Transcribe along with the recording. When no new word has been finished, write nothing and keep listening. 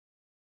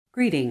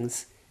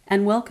Greetings,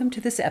 and welcome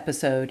to this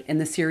episode in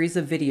the series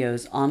of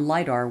videos on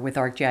Lidar with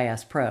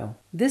ArcGIS Pro.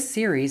 This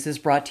series is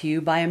brought to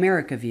you by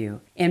AmericaView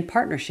in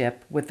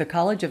partnership with the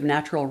College of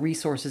Natural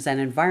Resources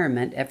and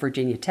Environment at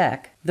Virginia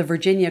Tech, the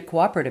Virginia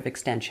Cooperative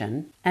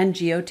Extension, and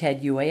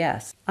GeoTed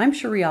UAS. I'm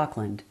Cherie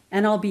Aukland,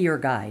 and I'll be your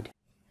guide.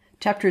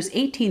 Chapters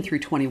 18 through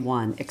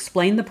 21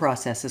 explain the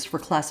processes for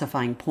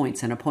classifying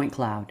points in a point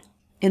cloud.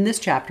 In this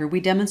chapter,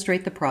 we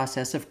demonstrate the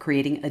process of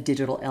creating a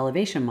digital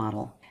elevation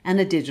model and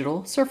a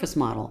digital surface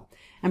model,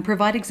 and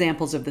provide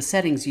examples of the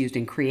settings used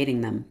in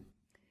creating them.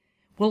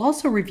 We'll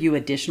also review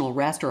additional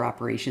raster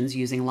operations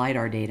using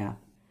LiDAR data.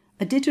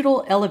 A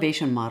digital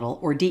elevation model,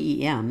 or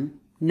DEM,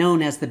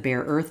 known as the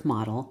bare Earth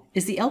model,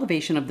 is the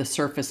elevation of the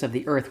surface of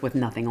the Earth with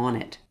nothing on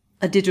it.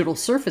 A digital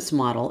surface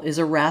model is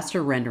a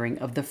raster rendering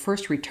of the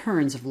first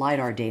returns of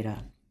LiDAR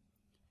data.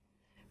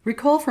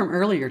 Recall from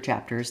earlier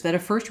chapters that a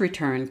first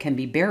return can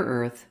be bare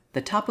Earth,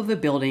 the top of a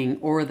building,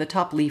 or the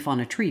top leaf on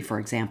a tree, for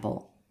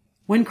example.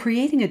 When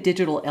creating a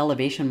digital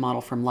elevation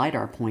model from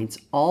LiDAR points,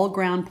 all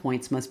ground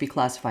points must be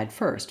classified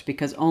first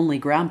because only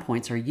ground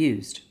points are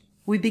used.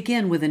 We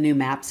begin with a new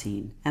map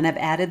scene and have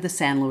added the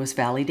San Luis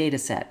Valley data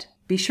set.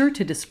 Be sure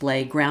to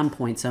display ground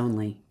points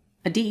only.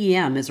 A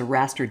DEM is a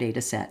raster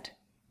data set.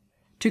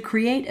 To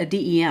create a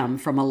DEM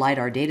from a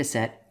LiDAR data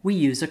set, we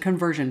use a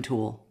conversion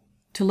tool.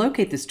 To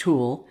locate this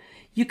tool,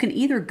 you can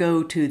either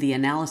go to the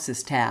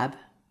Analysis tab,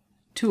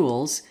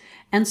 Tools,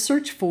 and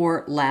search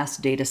for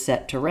Last Data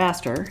Set to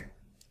Raster,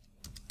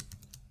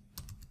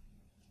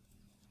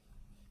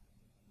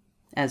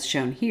 as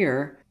shown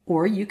here,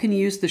 or you can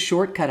use the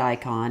shortcut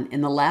icon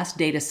in the last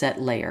dataset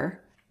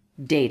layer,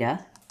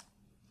 Data,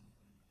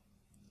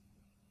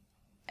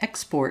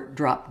 Export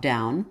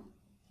drop-down,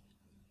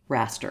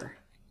 Raster,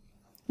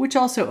 which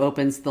also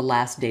opens the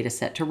Last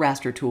Dataset to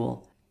Raster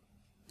tool.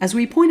 As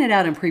we pointed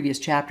out in previous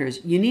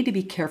chapters, you need to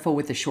be careful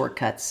with the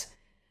shortcuts.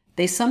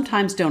 They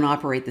sometimes don't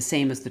operate the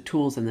same as the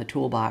tools in the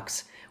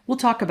toolbox. We'll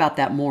talk about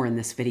that more in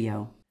this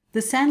video.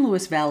 The San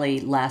Luis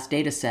Valley last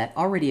dataset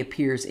already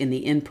appears in the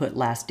Input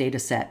Last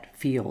Dataset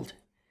field.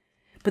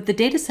 But the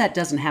dataset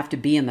doesn't have to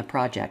be in the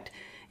project.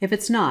 If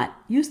it's not,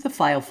 use the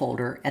File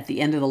folder at the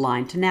end of the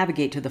line to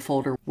navigate to the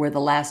folder where the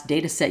last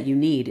dataset you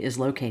need is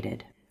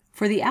located.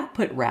 For the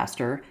output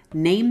raster,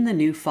 name the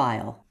new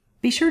file.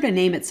 Be sure to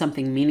name it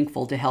something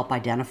meaningful to help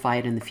identify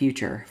it in the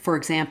future. For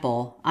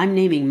example, I'm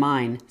naming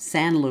mine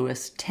San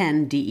Luis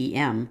 10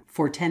 DEM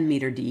for 10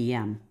 meter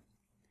DEM.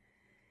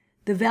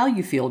 The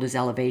value field is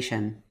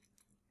elevation.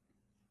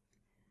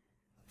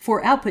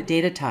 For output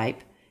data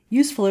type,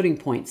 use floating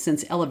points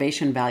since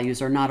elevation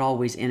values are not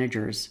always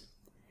integers,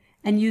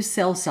 and use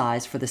cell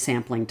size for the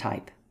sampling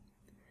type.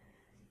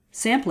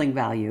 Sampling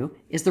value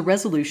is the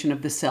resolution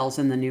of the cells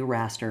in the new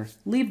raster.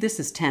 Leave this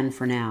as 10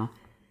 for now.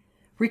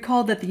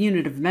 Recall that the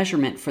unit of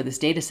measurement for this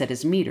dataset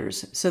is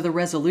meters, so the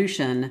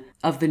resolution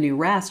of the new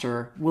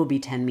raster will be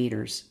 10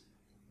 meters.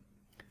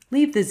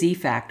 Leave the Z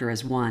factor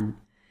as 1.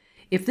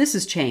 If this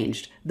is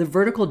changed, the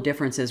vertical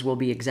differences will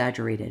be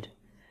exaggerated.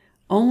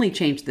 Only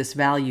change this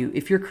value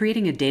if you're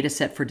creating a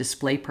dataset for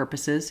display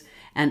purposes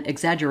and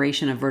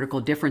exaggeration of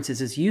vertical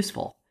differences is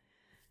useful.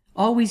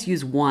 Always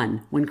use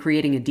 1 when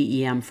creating a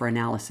DEM for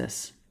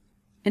analysis.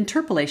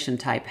 Interpolation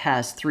type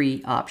has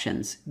 3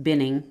 options: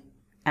 binning,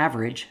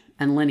 average,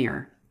 and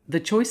linear. The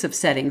choice of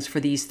settings for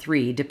these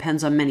 3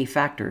 depends on many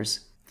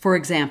factors. For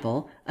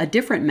example, a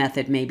different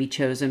method may be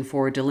chosen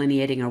for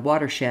delineating a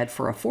watershed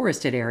for a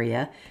forested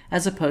area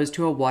as opposed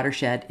to a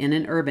watershed in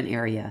an urban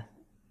area.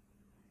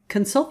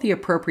 Consult the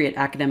appropriate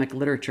academic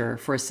literature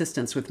for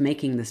assistance with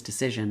making this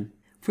decision.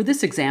 For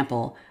this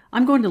example,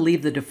 I'm going to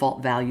leave the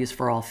default values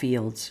for all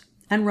fields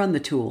and run the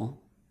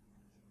tool.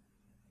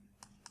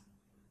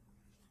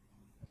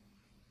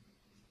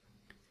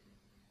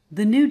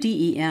 The new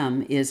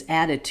DEM is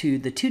added to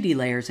the 2D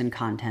layers and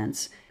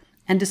contents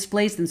and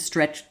displays in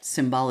stretched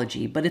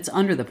symbology, but it's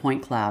under the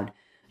point cloud.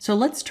 So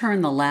let's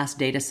turn the last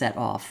dataset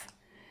off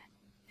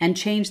and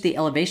change the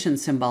elevation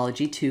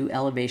symbology to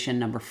elevation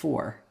number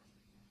 4.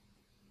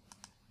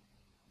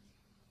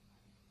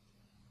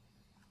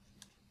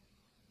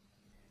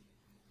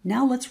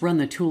 Now let's run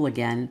the tool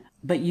again,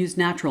 but use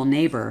Natural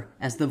Neighbor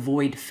as the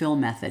void fill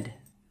method.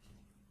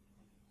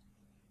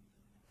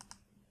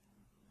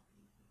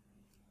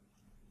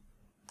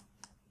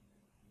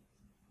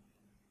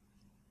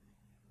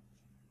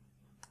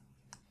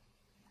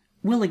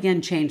 We'll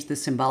again change the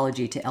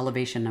symbology to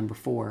elevation number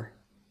 4.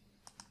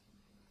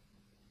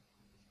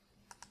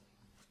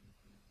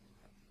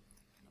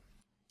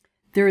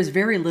 There is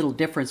very little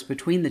difference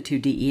between the two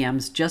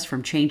DEMs just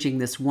from changing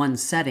this one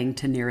setting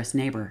to nearest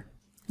neighbor.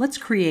 Let's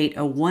create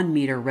a 1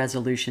 meter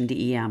resolution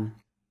DEM.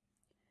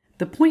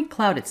 The point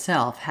cloud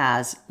itself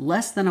has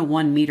less than a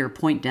 1 meter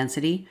point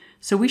density,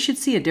 so we should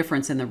see a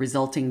difference in the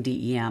resulting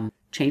DEM.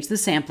 Change the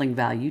sampling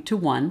value to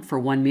 1 for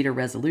 1 meter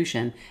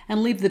resolution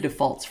and leave the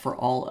defaults for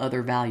all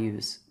other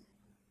values.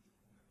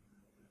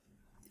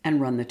 And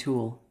run the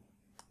tool.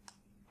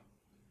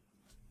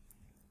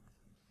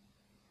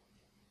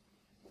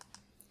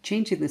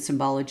 Changing the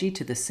symbology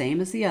to the same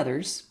as the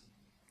others.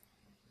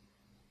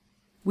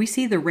 We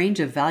see the range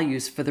of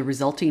values for the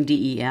resulting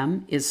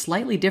DEM is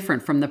slightly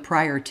different from the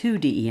prior two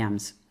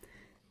DEMs.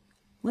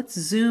 Let's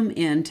zoom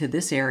into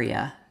this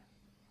area.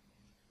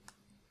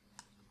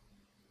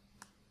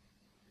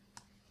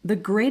 The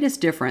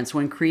greatest difference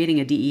when creating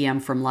a DEM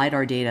from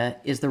LiDAR data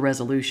is the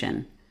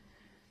resolution.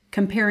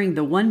 Comparing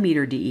the 1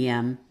 meter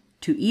DEM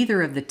to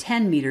either of the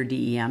 10 meter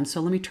DEM, so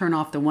let me turn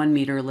off the 1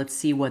 meter, let's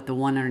see what the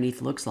one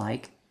underneath looks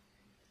like.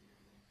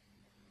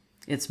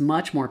 It's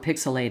much more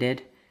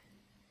pixelated.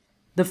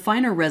 The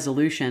finer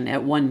resolution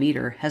at 1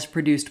 meter has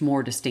produced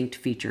more distinct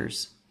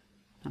features.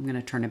 I'm going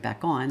to turn it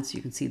back on so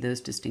you can see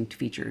those distinct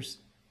features.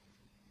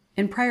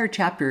 In prior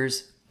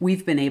chapters,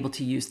 we've been able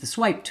to use the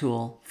swipe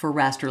tool for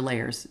raster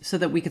layers so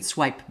that we could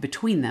swipe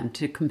between them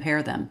to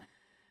compare them,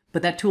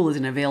 but that tool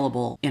isn't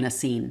available in a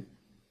scene.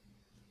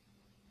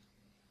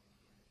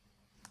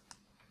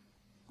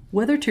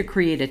 Whether to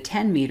create a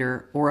 10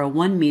 meter or a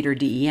 1 meter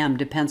DEM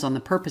depends on the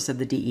purpose of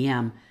the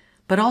DEM,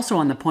 but also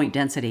on the point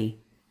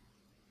density.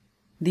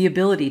 The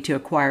ability to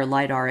acquire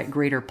LiDAR at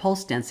greater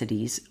pulse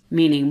densities,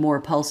 meaning more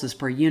pulses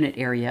per unit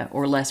area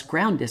or less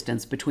ground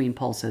distance between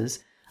pulses,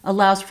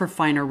 allows for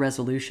finer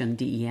resolution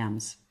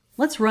DEMs.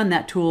 Let's run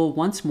that tool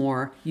once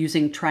more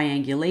using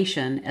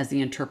triangulation as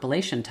the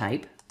interpolation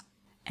type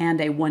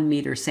and a 1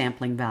 meter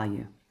sampling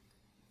value.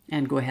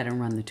 And go ahead and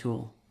run the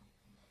tool.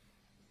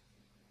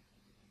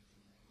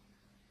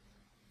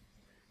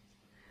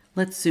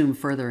 Let's zoom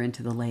further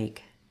into the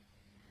lake.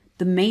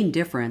 The main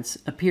difference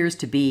appears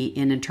to be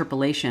in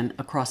interpolation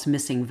across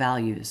missing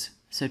values.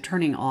 So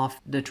turning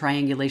off the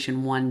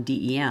triangulation 1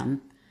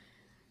 DEM,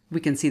 we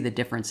can see the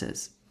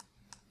differences.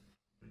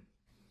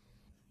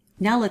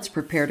 Now let's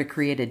prepare to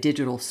create a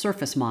digital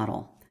surface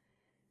model.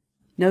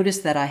 Notice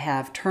that I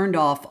have turned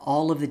off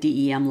all of the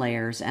DEM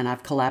layers and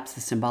I've collapsed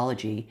the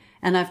symbology,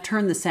 and I've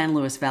turned the San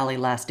Luis Valley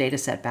last data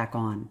set back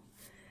on.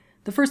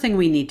 The first thing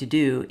we need to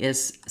do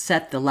is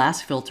set the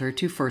last filter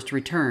to first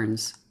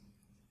returns.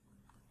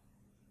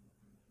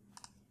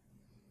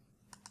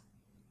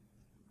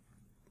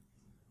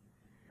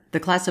 The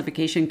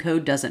classification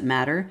code doesn't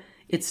matter,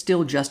 it's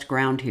still just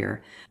ground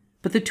here,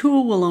 but the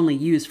tool will only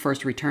use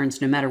first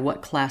returns no matter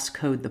what class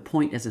code the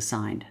point is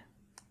assigned.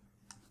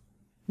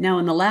 Now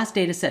in the last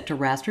data set to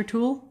raster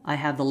tool, I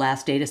have the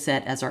last data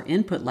set as our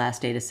input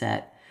last data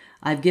set.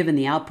 I've given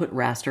the output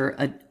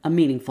raster a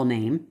meaningful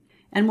name,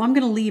 and I'm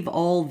going to leave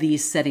all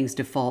these settings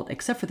default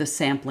except for the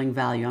sampling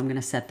value. I'm going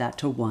to set that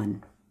to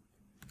 1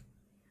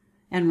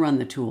 and run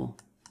the tool.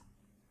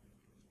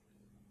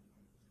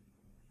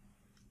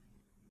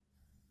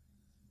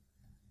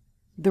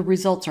 The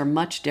results are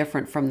much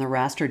different from the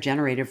raster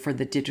generated for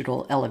the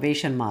digital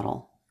elevation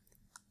model.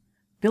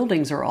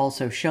 Buildings are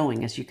also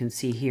showing, as you can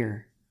see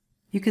here.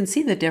 You can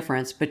see the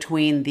difference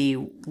between the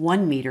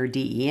 1 meter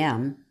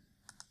DEM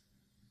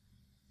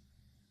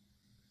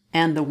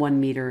and the 1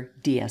 meter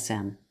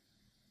DSM.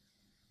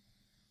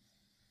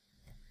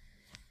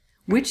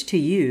 Which to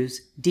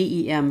use,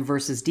 DEM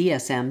versus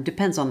DSM,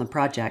 depends on the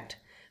project.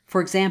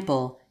 For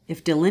example,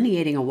 if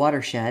delineating a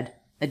watershed,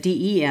 a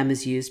DEM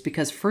is used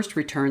because first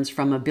returns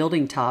from a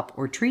building top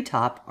or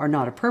treetop are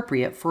not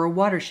appropriate for a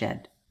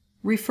watershed.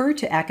 Refer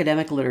to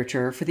academic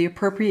literature for the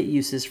appropriate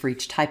uses for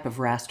each type of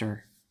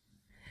raster.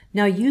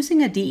 Now,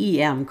 using a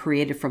DEM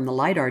created from the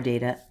LiDAR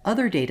data,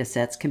 other data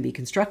sets can be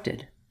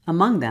constructed.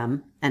 Among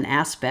them, an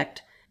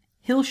aspect,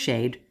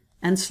 hillshade,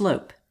 and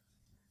slope.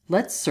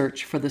 Let's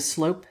search for the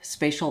Slope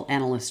Spatial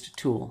Analyst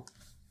tool.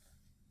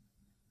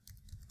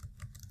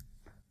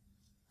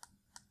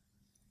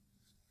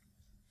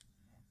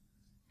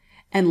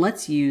 And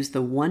let's use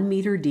the 1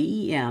 meter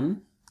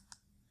DEM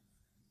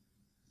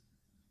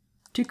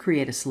to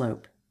create a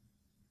slope.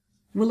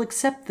 We'll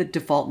accept the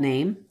default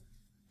name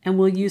and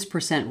we'll use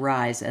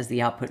 %rise as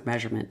the output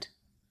measurement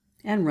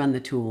and run the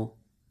tool.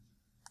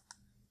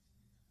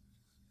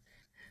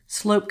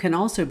 Slope can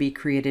also be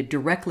created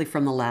directly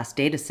from the last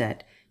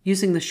dataset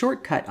using the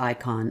shortcut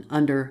icon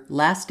under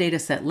Last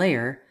Dataset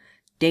Layer,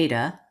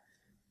 Data,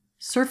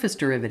 Surface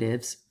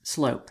Derivatives,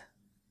 Slope.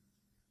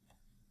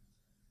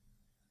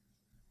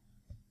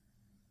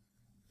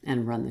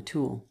 And run the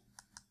tool.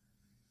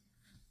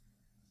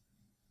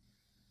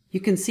 You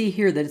can see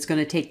here that it's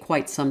going to take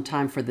quite some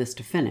time for this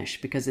to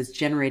finish because it's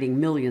generating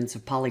millions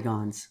of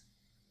polygons.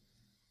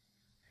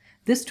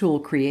 This tool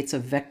creates a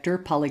vector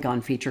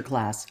polygon feature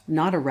class,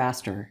 not a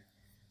raster.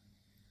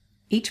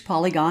 Each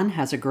polygon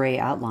has a gray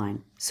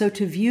outline, so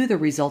to view the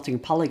resulting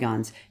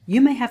polygons,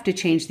 you may have to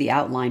change the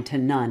outline to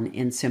none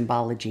in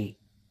symbology.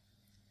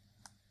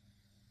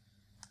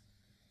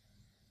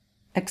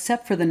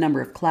 Except for the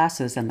number of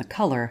classes and the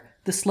color,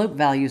 the slope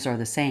values are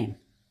the same.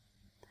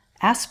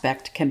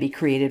 Aspect can be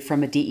created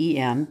from a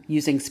DEM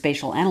using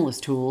Spatial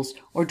Analyst tools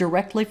or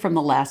directly from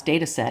the last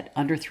dataset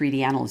under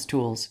 3D Analyst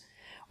tools,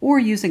 or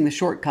using the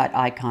shortcut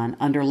icon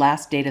under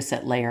Last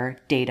Dataset Layer,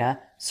 Data,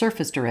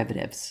 Surface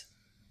Derivatives.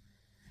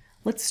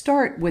 Let's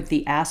start with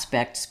the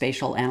Aspect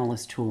Spatial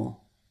Analyst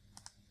tool.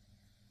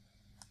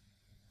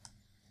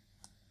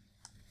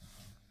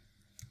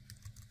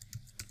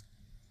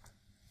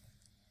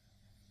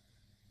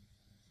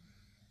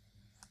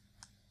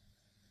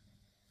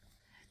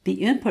 The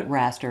input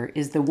raster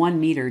is the 1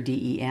 meter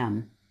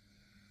DEM.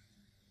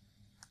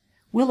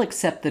 We'll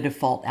accept the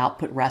default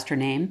output raster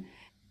name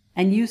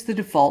and use the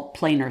default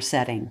planar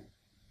setting.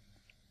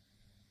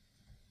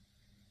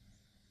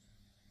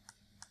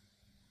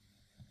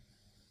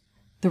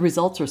 The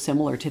results are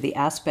similar to the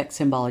aspect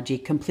symbology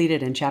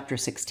completed in Chapter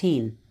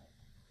 16.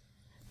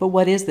 But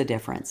what is the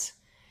difference?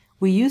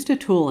 We used a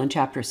tool in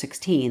Chapter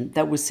 16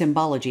 that was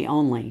symbology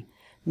only.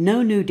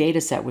 No new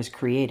dataset was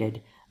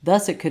created,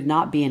 thus it could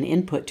not be an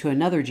input to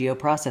another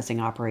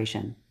geoprocessing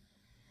operation.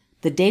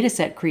 The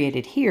dataset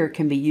created here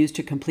can be used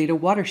to complete a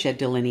watershed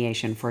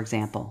delineation, for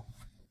example.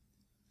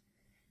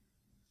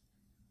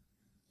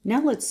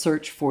 Now let's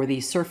search for the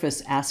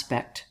Surface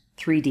Aspect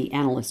 3D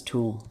Analyst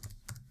tool.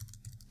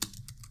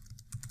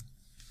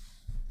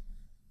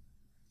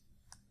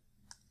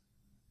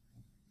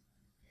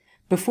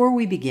 Before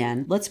we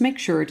begin, let's make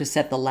sure to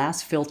set the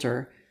last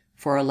filter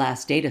for our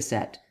last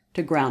dataset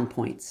to ground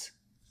points.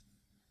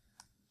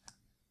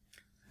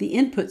 The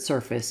input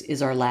surface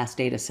is our last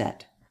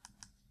dataset.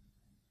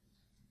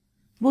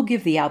 We'll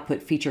give the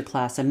output feature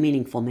class a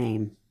meaningful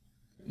name.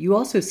 You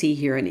also see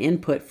here an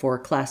input for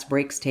class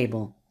breaks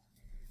table.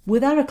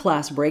 Without a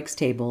class breaks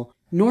table,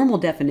 normal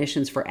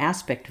definitions for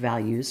aspect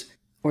values,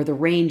 or the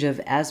range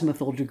of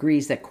azimuthal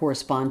degrees that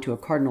correspond to a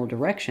cardinal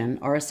direction,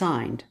 are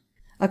assigned.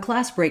 A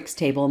class breaks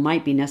table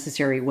might be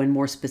necessary when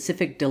more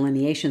specific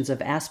delineations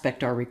of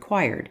aspect are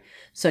required,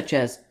 such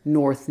as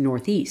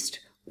north-northeast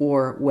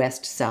or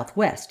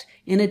west-southwest,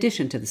 in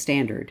addition to the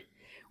standard.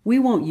 We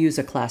won't use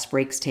a class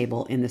breaks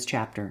table in this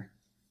chapter.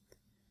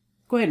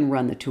 Go ahead and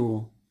run the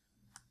tool.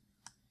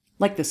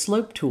 Like the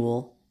slope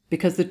tool,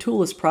 because the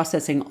tool is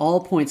processing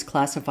all points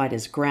classified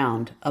as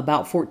ground,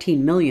 about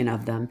 14 million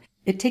of them,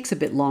 it takes a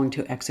bit long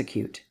to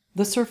execute.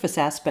 The Surface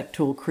Aspect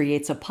tool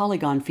creates a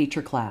polygon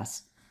feature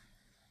class.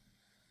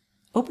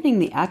 Opening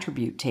the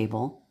attribute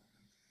table,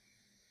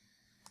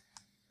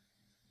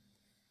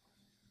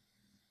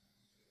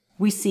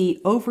 we see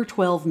over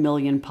 12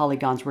 million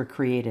polygons were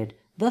created,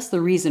 thus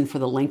the reason for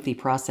the lengthy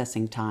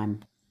processing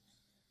time.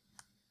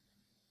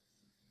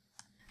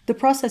 The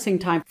processing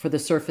time for the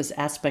Surface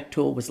Aspect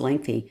tool was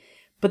lengthy,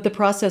 but the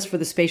process for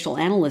the Spatial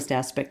Analyst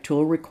Aspect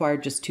tool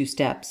required just 2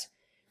 steps.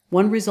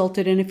 One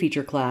resulted in a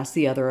feature class,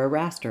 the other a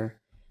raster.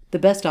 The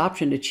best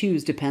option to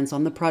choose depends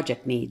on the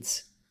project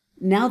needs.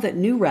 Now that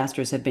new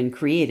rasters have been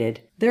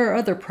created, there are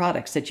other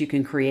products that you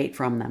can create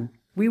from them.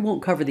 We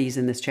won't cover these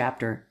in this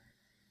chapter.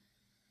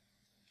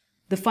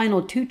 The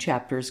final 2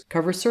 chapters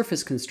cover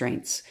surface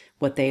constraints,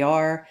 what they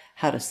are,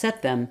 how to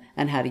set them,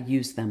 and how to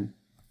use them.